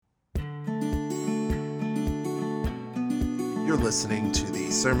You're listening to the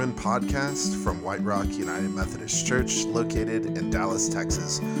Sermon Podcast from White Rock United Methodist Church, located in Dallas,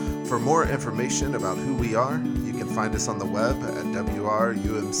 Texas. For more information about who we are, you can find us on the web at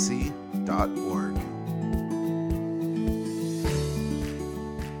wrumc.org.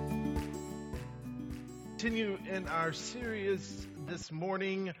 Continue in our series this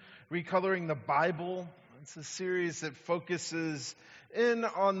morning, Recoloring the Bible. It's a series that focuses in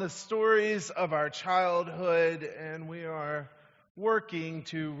on the stories of our childhood, and we are working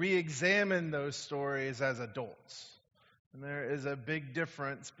to re-examine those stories as adults. And there is a big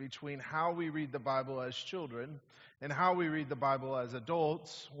difference between how we read the Bible as children and how we read the Bible as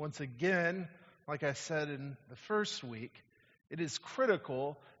adults. Once again, like I said in the first week, it is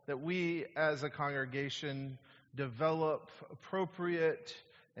critical that we as a congregation develop appropriate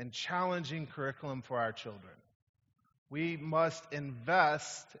and challenging curriculum for our children. We must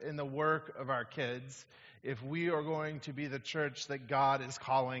invest in the work of our kids if we are going to be the church that God is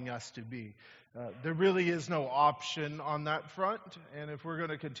calling us to be. There really is no option on that front, and if we're going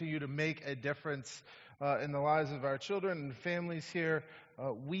to continue to make a difference in the lives of our children and families here,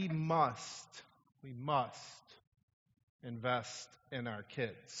 we must invest in our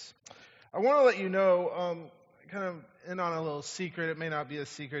kids. I want to let you know, kind of in on a little secret. It may not be a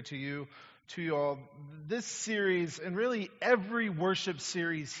secret to you all. This series, and really every worship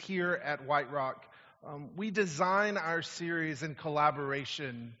series here at White Rock, we design our series in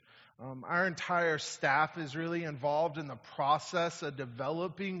collaboration. Our entire staff is really involved in the process of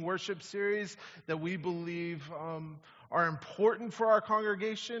developing worship series that we believe are important for our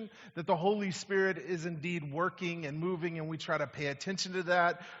congregation, that the Holy Spirit is indeed working and moving, and we try to pay attention to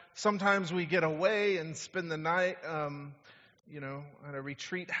that. Sometimes we get away and spend the night at a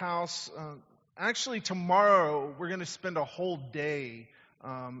retreat house. Actually, tomorrow we're going to spend a whole day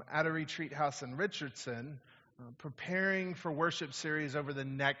at a retreat house in Richardson, preparing for worship series over the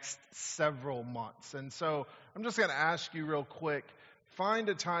next several months. And so I'm just going to ask you real quick, find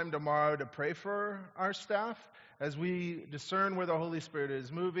a time tomorrow to pray for our staff as we discern where the Holy Spirit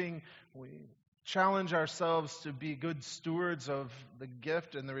is moving. We challenge ourselves to be good stewards of the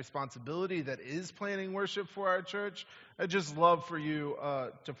gift and the responsibility that is planning worship for our church. I'd just love for you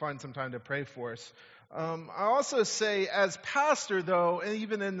to find some time to pray for us. I also say, as pastor, though, and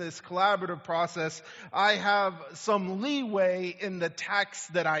even in this collaborative process, I have some leeway in the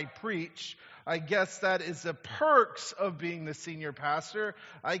text that I preach. I guess that is the perks of being the senior pastor.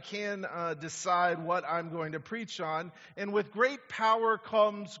 I can decide what I'm going to preach on. And with great power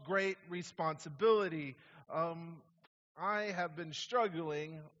comes great responsibility. I have been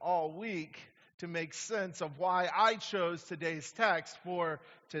struggling all week to make sense of why I chose today's text for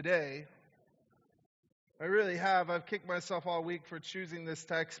today. I really have. I've kicked myself all week for choosing this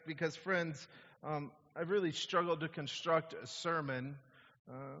text because, friends, I've really struggled to construct a sermon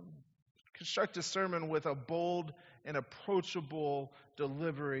with a bold and approachable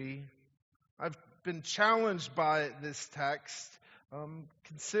delivery. I've been challenged by this text,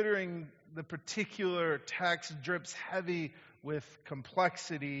 considering the particular text drips heavy with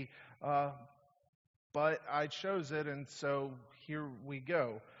complexity, but I chose it, and so here we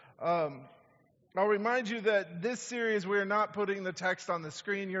go. I'll remind you that this series, we're not putting the text on the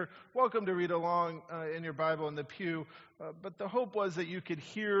screen. You're welcome to read along in your Bible in the pew, but the hope was that you could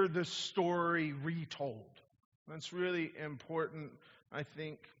hear the story retold. That's really important, I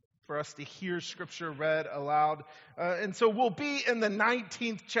think, for us to hear Scripture read aloud. And so we'll be in the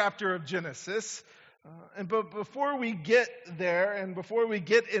 19th chapter of Genesis. But before we get there and before we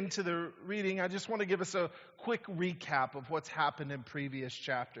get into the reading, I just want to give us a quick recap of what's happened in previous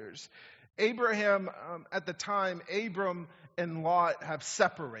chapters. Abraham, at the time, Abram and Lot have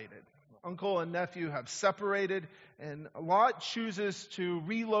separated. Uncle and nephew have separated, and Lot chooses to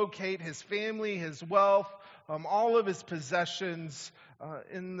relocate his family, his wealth, all of his possessions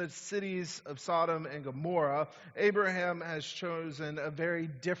in the cities of Sodom and Gomorrah. Abraham has chosen a very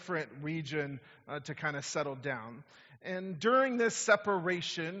different region to kind of settle down. And during this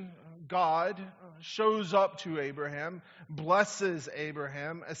separation, God shows up to Abraham, blesses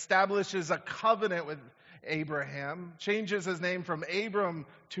Abraham, establishes a covenant with Abraham, changes his name from Abram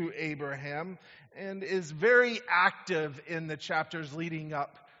to Abraham, and is very active in the chapters leading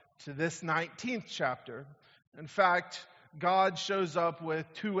up to this 19th chapter. In fact, God shows up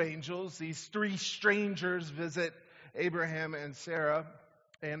with two angels. These three strangers visit Abraham and Sarah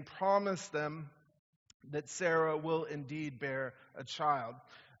and promise them that Sarah will indeed bear a child.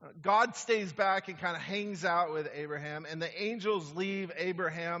 God stays back and kind of hangs out with Abraham, and the angels leave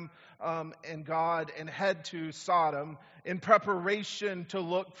Abraham and God and head to Sodom in preparation to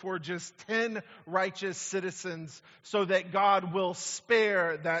look for just 10 righteous citizens so that God will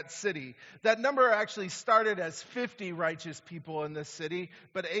spare that city. That number actually started as 50 righteous people in this city,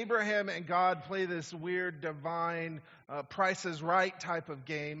 but Abraham and God play this weird divine Price is Right type of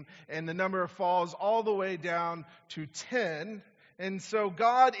game, and the number falls all the way down to 10. And so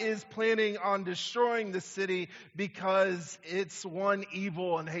God is planning on destroying the city because it's one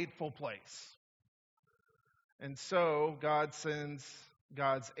evil and hateful place. And so God sends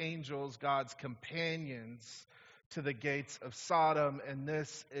God's angels, God's companions, to the gates of Sodom, and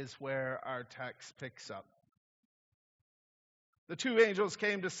this is where our text picks up. The two angels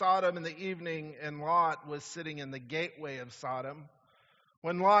came to Sodom in the evening, and Lot was sitting in the gateway of Sodom.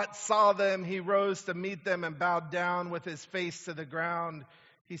 When Lot saw them, he rose to meet them and bowed down with his face to the ground.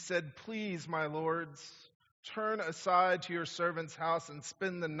 He said, "Please, my lords, turn aside to your servant's house and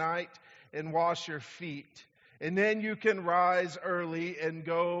spend the night and wash your feet. And then you can rise early and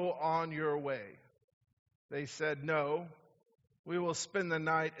go on your way." They said, "No, we will spend the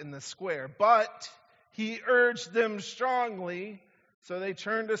night in the square." But he urged them strongly, so they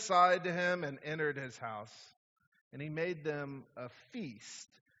turned aside to him and entered his house. And he made them a feast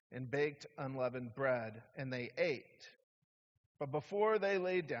and baked unleavened bread, and they ate. But before they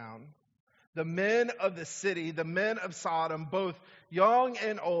lay down, the men of the city, the men of Sodom, both young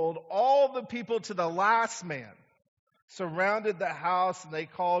and old, all the people to the last man, surrounded the house, and they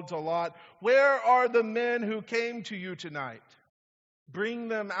called to Lot, "Where are the men who came to you tonight? Bring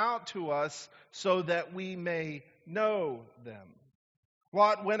them out to us so that we may know them."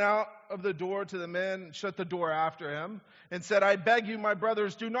 Lot went out of the door to the men, shut the door after him, and said, "I beg you, my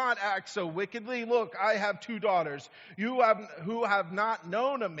brothers, do not act so wickedly. Look, I have 2 daughters who have not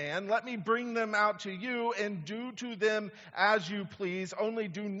known a man. Let me bring them out to you and do to them as you please. Only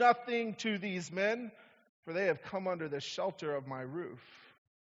do nothing to these men, for they have come under the shelter of my roof."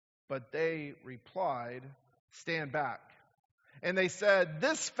 But they replied, "Stand back." And they said,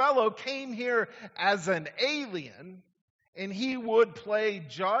 "This fellow came here as an alien, and he would play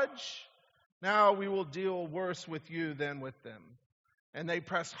judge. Now we will deal worse with you than with them." And they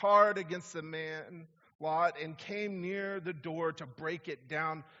pressed hard against the man Lot and came near the door to break it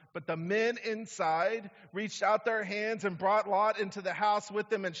down. But the men inside reached out their hands and brought Lot into the house with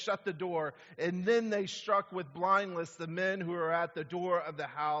them and shut the door. And then they struck with blindness the men who were at the door of the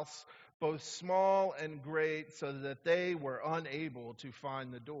house, both small and great, so that they were unable to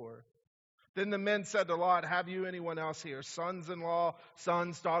find the door. Then the men said to Lot, "Have you anyone else here, sons-in-law,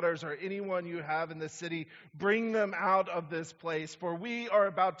 sons, daughters, or anyone you have in the city? Bring them out of this place, for we are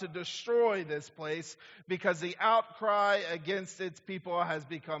about to destroy this place, because the outcry against its people has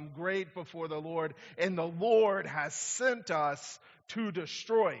become great before the Lord, and the Lord has sent us to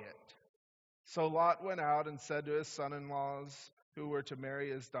destroy it." So Lot went out and said to his son-in-laws who were to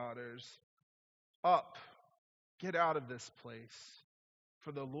marry his daughters, "Up, get out of this place,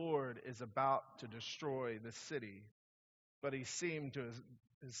 for the Lord is about to destroy the city." But he seemed to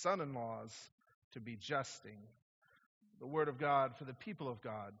his son-in-laws to be jesting. The word of God for the people of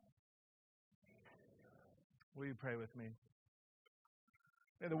God. Will you pray with me?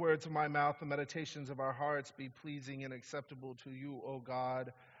 May the words of my mouth, the meditations of our hearts be pleasing and acceptable to you, O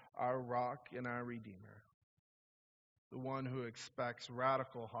God, our rock and our Redeemer, the one who expects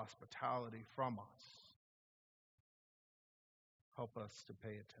radical hospitality from us. Help us to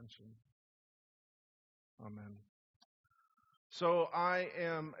pay attention. Amen. So I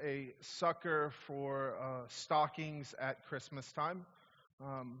am a sucker for stockings at Christmas time.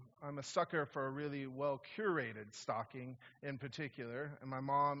 I'm a sucker for a really well-curated stocking in particular, and my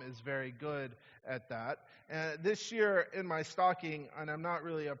mom is very good at that. And this year in my stocking, and I'm not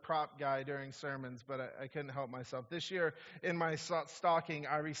really a prop guy during sermons, but I couldn't help myself. This year in my stocking,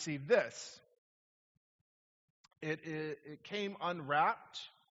 I received this. It came unwrapped,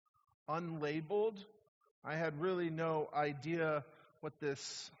 unlabeled. I had really no idea what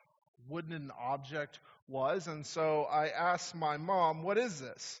this wooden object was, and so I asked my mom, "What is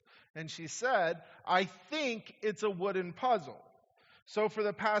this?" And she said, "I think it's a wooden puzzle." So for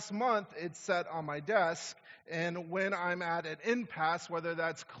the past month, it's sat on my desk, and when I'm at an impasse, whether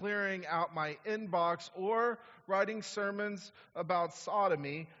that's clearing out my inbox or writing sermons about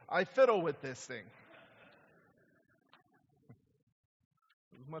sodomy, I fiddle with this thing.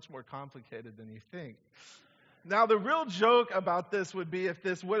 It's much more complicated than you think. Now, the real joke about this would be if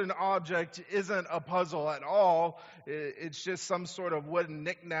this wooden object isn't a puzzle at all, it's just some sort of wooden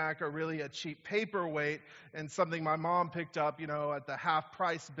knickknack or really a cheap paperweight and something my mom picked up, at the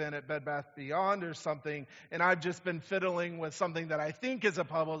half-price bin at Bed Bath & Beyond or something, and I've just been fiddling with something that I think is a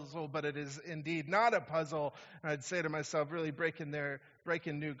puzzle, but it is indeed not a puzzle. And I'd say to myself, really breaking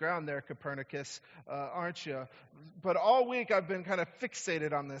new ground there, Copernicus, aren't you? But all week I've been kind of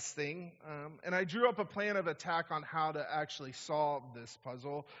fixated on this thing, and I drew up a plan of attack on how to actually solve this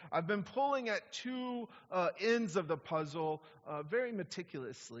puzzle. I've been pulling at two ends of the puzzle very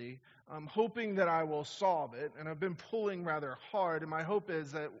meticulously, hoping that I will solve it, and I've been pulling rather hard, and my hope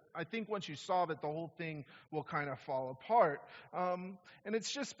is that I think once you solve it, the whole thing will kind of fall apart. And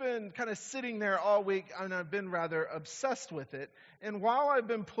it's just been kind of sitting there all week, and I've been rather obsessed with it. And while I've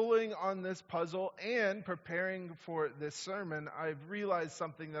been pulling on this puzzle and preparing for this sermon, I've realized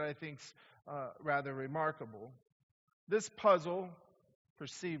something that I think's rather remarkable. This puzzle,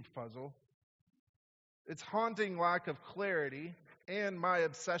 perceived puzzle, its haunting lack of clarity and my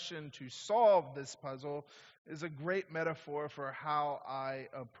obsession to solve this puzzle is a great metaphor for how I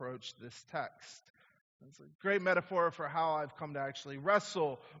approach this text. It's a great metaphor for how I've come to actually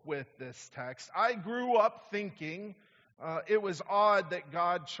wrestle with this text. I grew up thinking it was odd that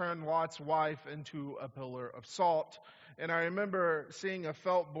God turned Lot's wife into a pillar of salt. And I remember seeing a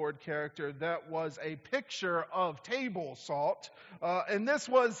felt board character that was a picture of table salt. And this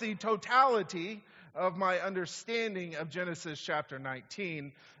was the totality of my understanding of Genesis chapter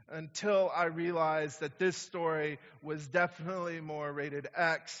 19 until I realized that this story was definitely more rated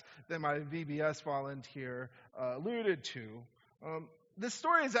X than my VBS volunteer alluded to. This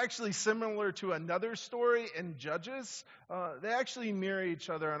story is actually similar to another story in Judges. They actually mirror each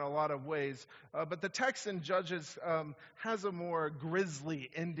other in a lot of ways. But the text in Judges has a more grisly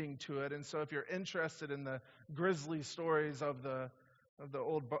ending to it. And so if you're interested in the grisly stories of the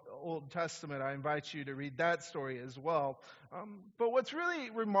Old Testament, I invite you to read that story as well. But what's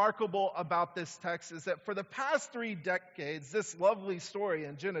really remarkable about this text is that for the past 3 decades, this lovely story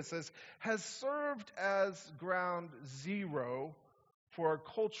in Genesis has served as ground zero for a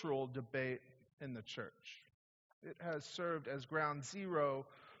cultural debate in the church. It has served as ground zero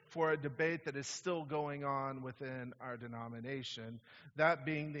for a debate that is still going on within our denomination, that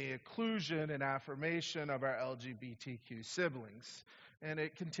being the inclusion and affirmation of our LGBTQ siblings. And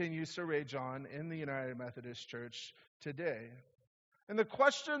it continues to rage on in the United Methodist Church today. And the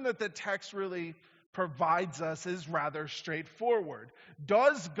question that the text really provides us is rather straightforward.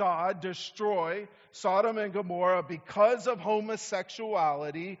 Does God destroy Sodom and Gomorrah because of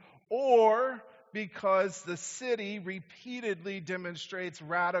homosexuality, or because the city repeatedly demonstrates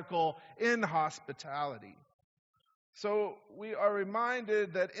radical inhospitality? So we are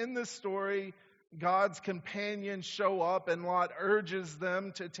reminded that in this story, God's companions show up and Lot urges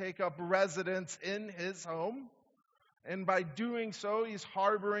them to take up residence in his home. And by doing so, he's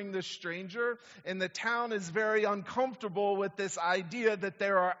harboring the stranger. And the town is very uncomfortable with this idea that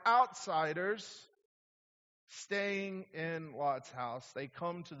there are outsiders staying in Lot's house. They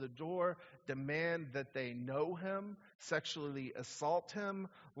come to the door, demand that they know him, sexually assault him.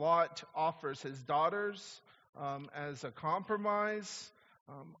 Lot offers his daughters as a compromise.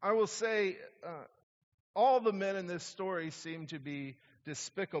 I will say all the men in this story seem to be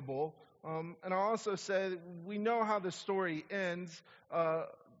despicable. And I'll also say we know how the story ends.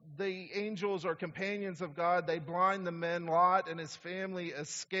 The angels are companions of God. They blind the men. Lot and his family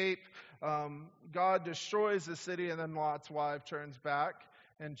escape. God destroys the city, and then Lot's wife turns back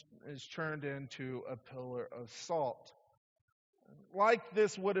and is turned into a pillar of salt. Like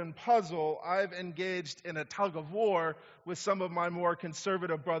this wooden puzzle, I've engaged in a tug of war with some of my more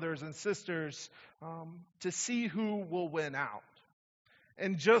conservative brothers and sisters to see who will win out.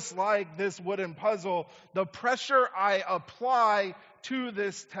 And just like this wooden puzzle, the pressure I apply to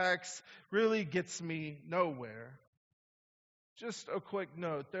this text really gets me nowhere. Just a quick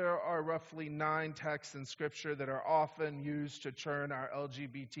note, there are roughly 9 texts in Scripture that are often used to turn our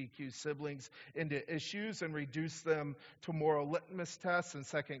LGBTQ siblings into issues and reduce them to moral litmus tests and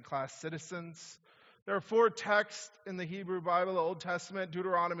second-class citizens. There are 4 texts in the Hebrew Bible, the Old Testament,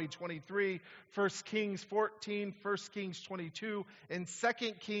 Deuteronomy 23, 1 Kings 14, 1 Kings 22, and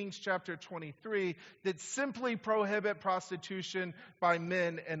 2 Kings chapter 23 that simply prohibit prostitution by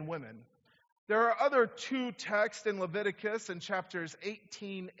men and women. There are other 2 texts in Leviticus in chapters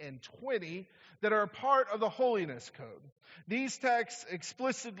 18 and 20 that are part of the Holiness Code. These texts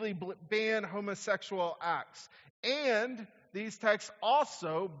explicitly ban homosexual acts, and these texts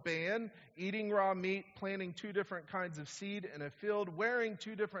also ban eating raw meat, planting 2 different kinds of seed in a field, wearing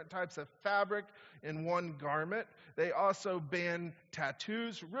 2 different types of fabric in one garment. They also ban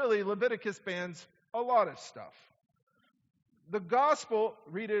tattoos. Really, Leviticus bans a lot of stuff. The gospel,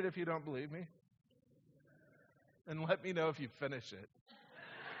 read it if you don't believe me, and let me know if you finish it.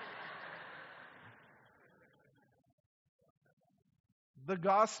 The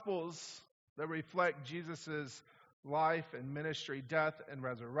Gospels that reflect Jesus' life and ministry, death and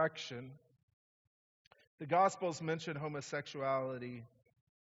resurrection, the Gospels mention homosexuality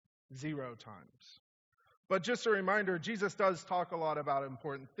 0 times. But just a reminder, Jesus does talk a lot about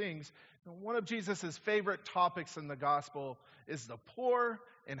important things. And one of Jesus' favorite topics in the Gospel is the poor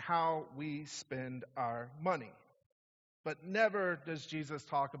and how we spend our money. But never does Jesus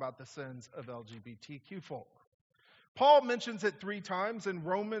talk about the sins of LGBTQ folk. Paul mentions it 3 times in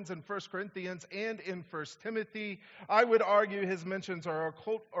Romans and 1 Corinthians and in 1 Timothy. I would argue his mentions are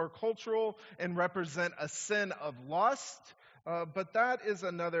cultural and represent a sin of lust, but that is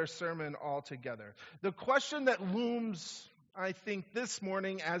another sermon altogether. The question that looms, I think, this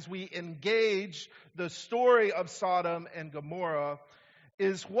morning as we engage the story of Sodom and Gomorrah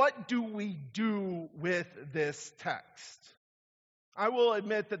is, what do we do with this text? I will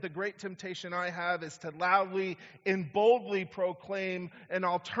admit that the great temptation I have is to loudly and boldly proclaim an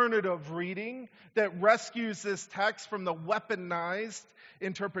alternative reading that rescues this text from the weaponized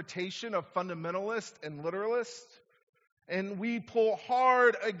interpretation of fundamentalists and literalists. And we pull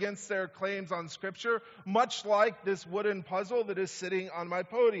hard against their claims on Scripture, much like this wooden puzzle that is sitting on my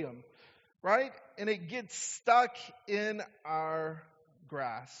podium, right? And it gets stuck in our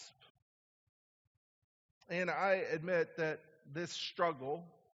grasp. And I admit that this struggle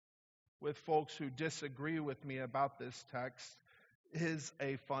with folks who disagree with me about this text is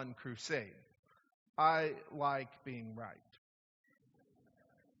a fun crusade. I like being right.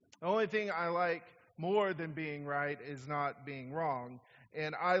 The only thing I like more than being right is not being wrong.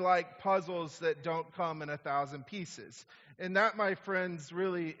 And I like puzzles that don't come in 1,000 pieces. And that, my friends,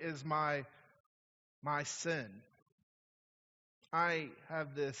 really is my sin. I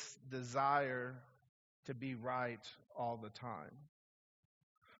have this desire to be right all the time.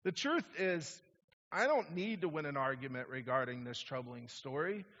 The truth is, I don't need to win an argument regarding this troubling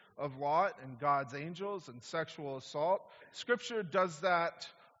story of Lot and God's angels and sexual assault. Scripture does that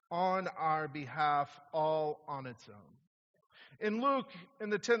on our behalf, all on its own. In Luke, in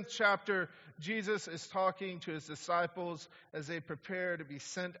the 10th chapter, Jesus is talking to his disciples as they prepare to be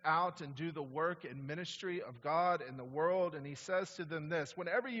sent out and do the work and ministry of God in the world. And he says to them this: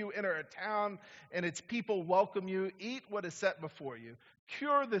 whenever you enter a town and its people welcome you, eat what is set before you.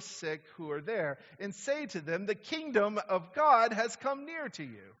 Cure the sick who are there, and say to them, the kingdom of God has come near to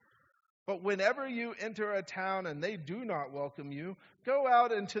you. But whenever you enter a town and they do not welcome you, go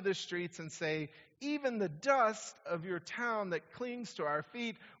out into the streets and say, even the dust of your town that clings to our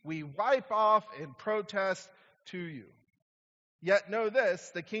feet, we wipe off in protest to you. Yet know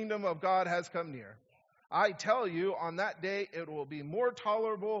this, the kingdom of God has come near. I tell you, on that day it will be more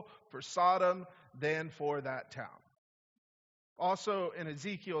tolerable for Sodom than for that town. Also in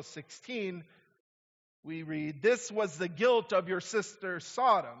Ezekiel 16, we read, this was the guilt of your sister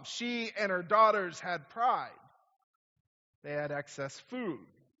Sodom. She and her daughters had pride. They had excess food.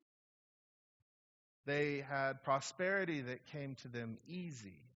 They had prosperity that came to them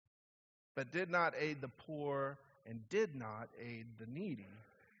easy, but did not aid the poor and did not aid the needy.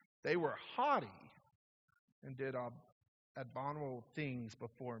 They were haughty and did abominable things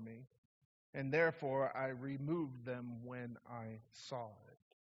before me, and therefore I removed them when I saw it.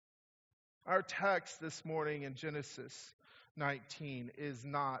 Our text this morning in Genesis 19 is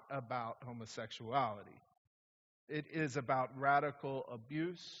not about homosexuality. It is about radical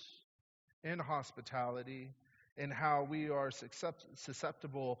abuse, inhospitality, and how we are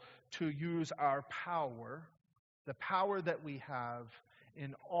susceptible to use our power, the power that we have,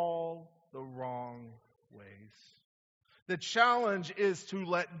 in all the wrong ways. The challenge is to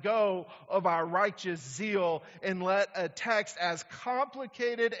let go of our righteous zeal and let a text as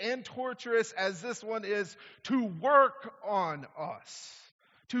complicated and torturous as this one is to work on us.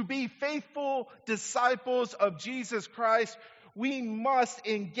 To be faithful disciples of Jesus Christ, we must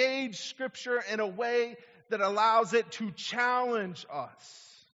engage Scripture in a way that allows it to challenge us.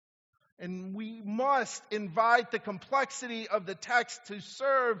 And we must invite the complexity of the text to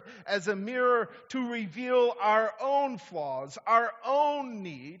serve as a mirror to reveal our own flaws, our own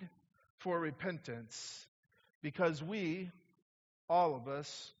need for repentance, because we, all of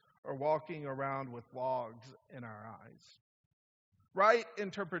us, are walking around with logs in our eyes. Right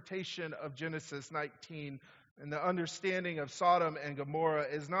interpretation of Genesis 19 and the understanding of Sodom and Gomorrah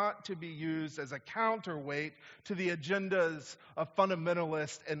is not to be used as a counterweight to the agendas of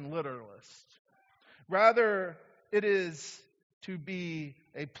fundamentalists and literalists. Rather, it is to be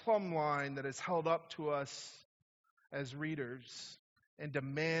a plumb line that is held up to us as readers and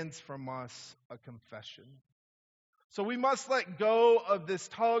demands from us a confession. So we must let go of this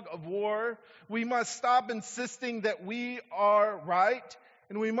tug of war. We must stop insisting that we are right.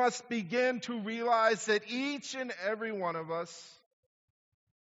 And we must begin to realize that each and every one of us,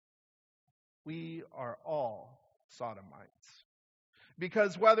 we are all Sodomites.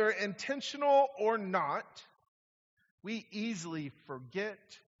 Because whether intentional or not, we easily forget,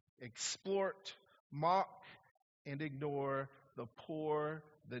 exploit, mock, and ignore the poor,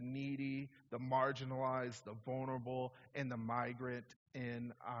 the needy, the marginalized, the vulnerable, and the migrant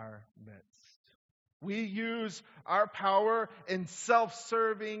in our midst. We use our power in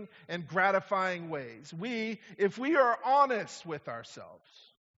self-serving and gratifying ways. If we are honest with ourselves,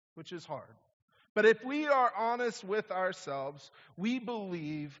 which is hard, but if we are honest with ourselves, we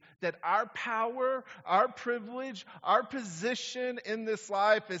believe that our power, our privilege, our position in this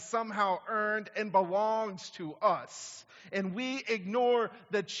life is somehow earned and belongs to us. And we ignore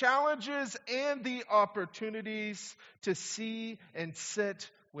the challenges and the opportunities to see and sit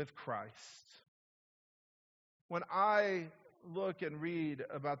with Christ. When I look and read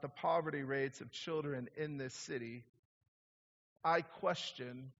about the poverty rates of children in this city, I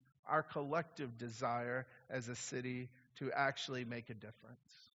question our collective desire as a city to actually make a difference.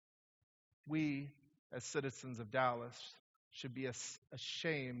 We, as citizens of Dallas, should be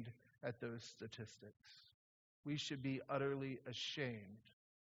ashamed at those statistics. We should be utterly ashamed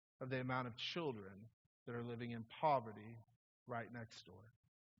of the amount of children that are living in poverty right next door.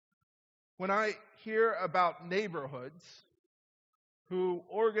 When I hear about neighborhoods who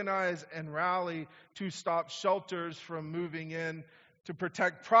organize and rally to stop shelters from moving in to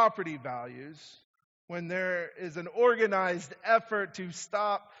protect property values, when there is an organized effort to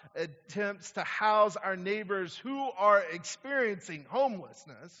stop attempts to house our neighbors who are experiencing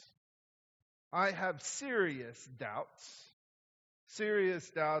homelessness, I have serious doubts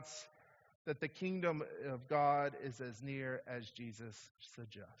that the kingdom of God is as near as Jesus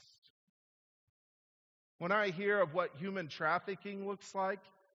suggests. When I hear of what human trafficking looks like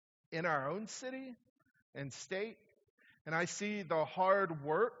in our own city and state, and I see the hard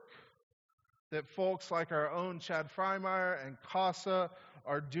work that folks like our own Chad Freimeyer and CASA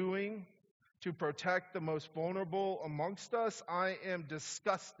are doing to protect the most vulnerable amongst us, I am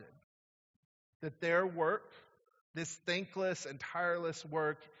disgusted that their work, this thankless and tireless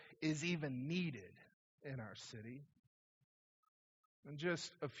work, is even needed in our city. In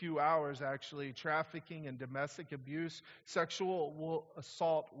just a few hours, actually, trafficking and domestic abuse, sexual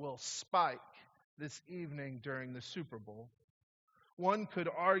assault will spike this evening during the Super Bowl. One could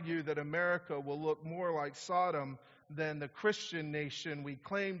argue that America will look more like Sodom than the Christian nation we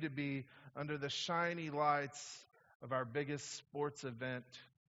claim to be under the shiny lights of our biggest sports event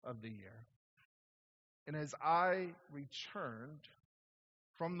of the year. And as I returned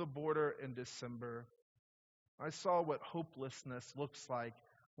from the border in December, I saw what hopelessness looks like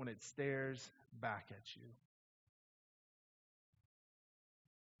when it stares back at you.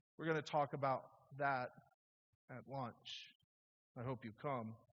 We're going to talk about that at lunch. I hope you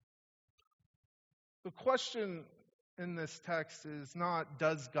come. The question in this text is not,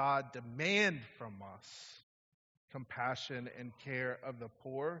 does God demand from us compassion and care of the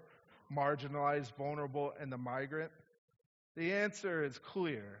poor, marginalized, vulnerable, and the migrant? The answer is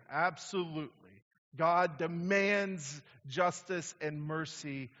clear. Absolutely. God demands justice and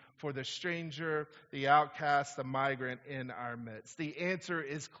mercy for the stranger, the outcast, the migrant in our midst. The answer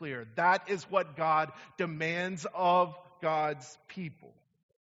is clear. That is what God demands of God's people.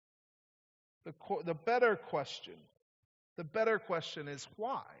 The better question is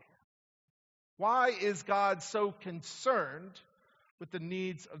why? Why is God so concerned with the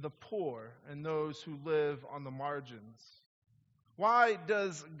needs of the poor and those who live on the margins? Why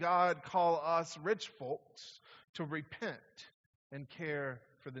does God call us rich folks to repent and care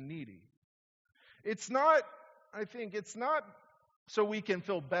for the needy? It's not so we can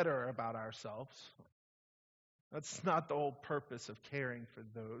feel better about ourselves. That's not the whole purpose of caring for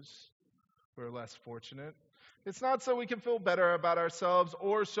those who are less fortunate. It's not so we can feel better about ourselves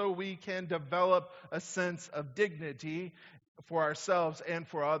or so we can develop a sense of dignity for ourselves and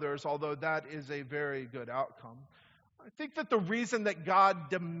for others, although that is a very good outcome. I think that the reason that God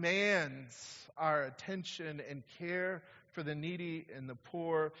demands our attention and care for the needy and the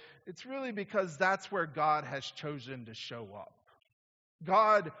poor, it's really because that's where God has chosen to show up.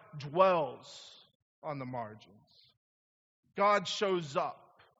 God dwells on the margins. God shows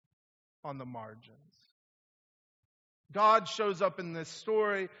up on the margins. God shows up in this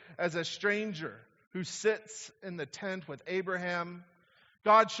story as a stranger who sits in the tent with Abraham.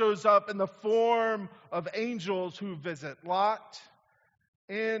 God shows up in the form of angels who visit Lot,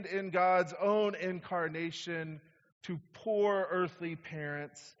 and in God's own incarnation to poor earthly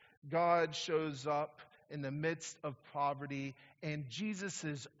parents. God shows up in the midst of poverty, and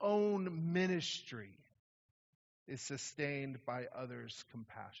Jesus' own ministry is sustained by others'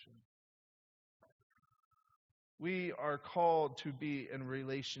 compassion. We are called to be in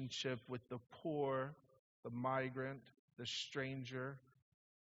relationship with the poor, the migrant, the stranger,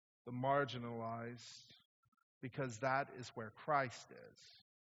 the marginalized, because that is where Christ is.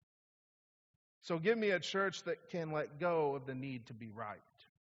 So give me a church that can let go of the need to be right.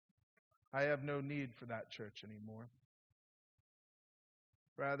 I have no need for that church anymore.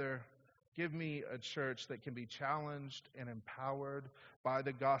 Rather, give me a church that can be challenged and empowered by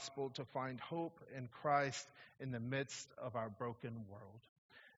the gospel to find hope in Christ in the midst of our broken world.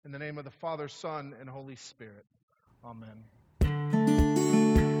 In the name of the Father, Son, and Holy Spirit. Amen.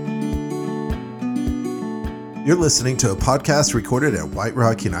 You're listening to a podcast recorded at White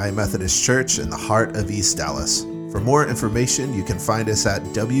Rock United Methodist Church in the heart of East Dallas. For more information, you can find us at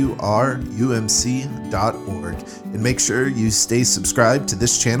wrumc.org, and make sure you stay subscribed to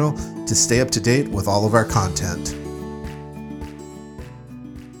this channel to stay up to date with all of our content.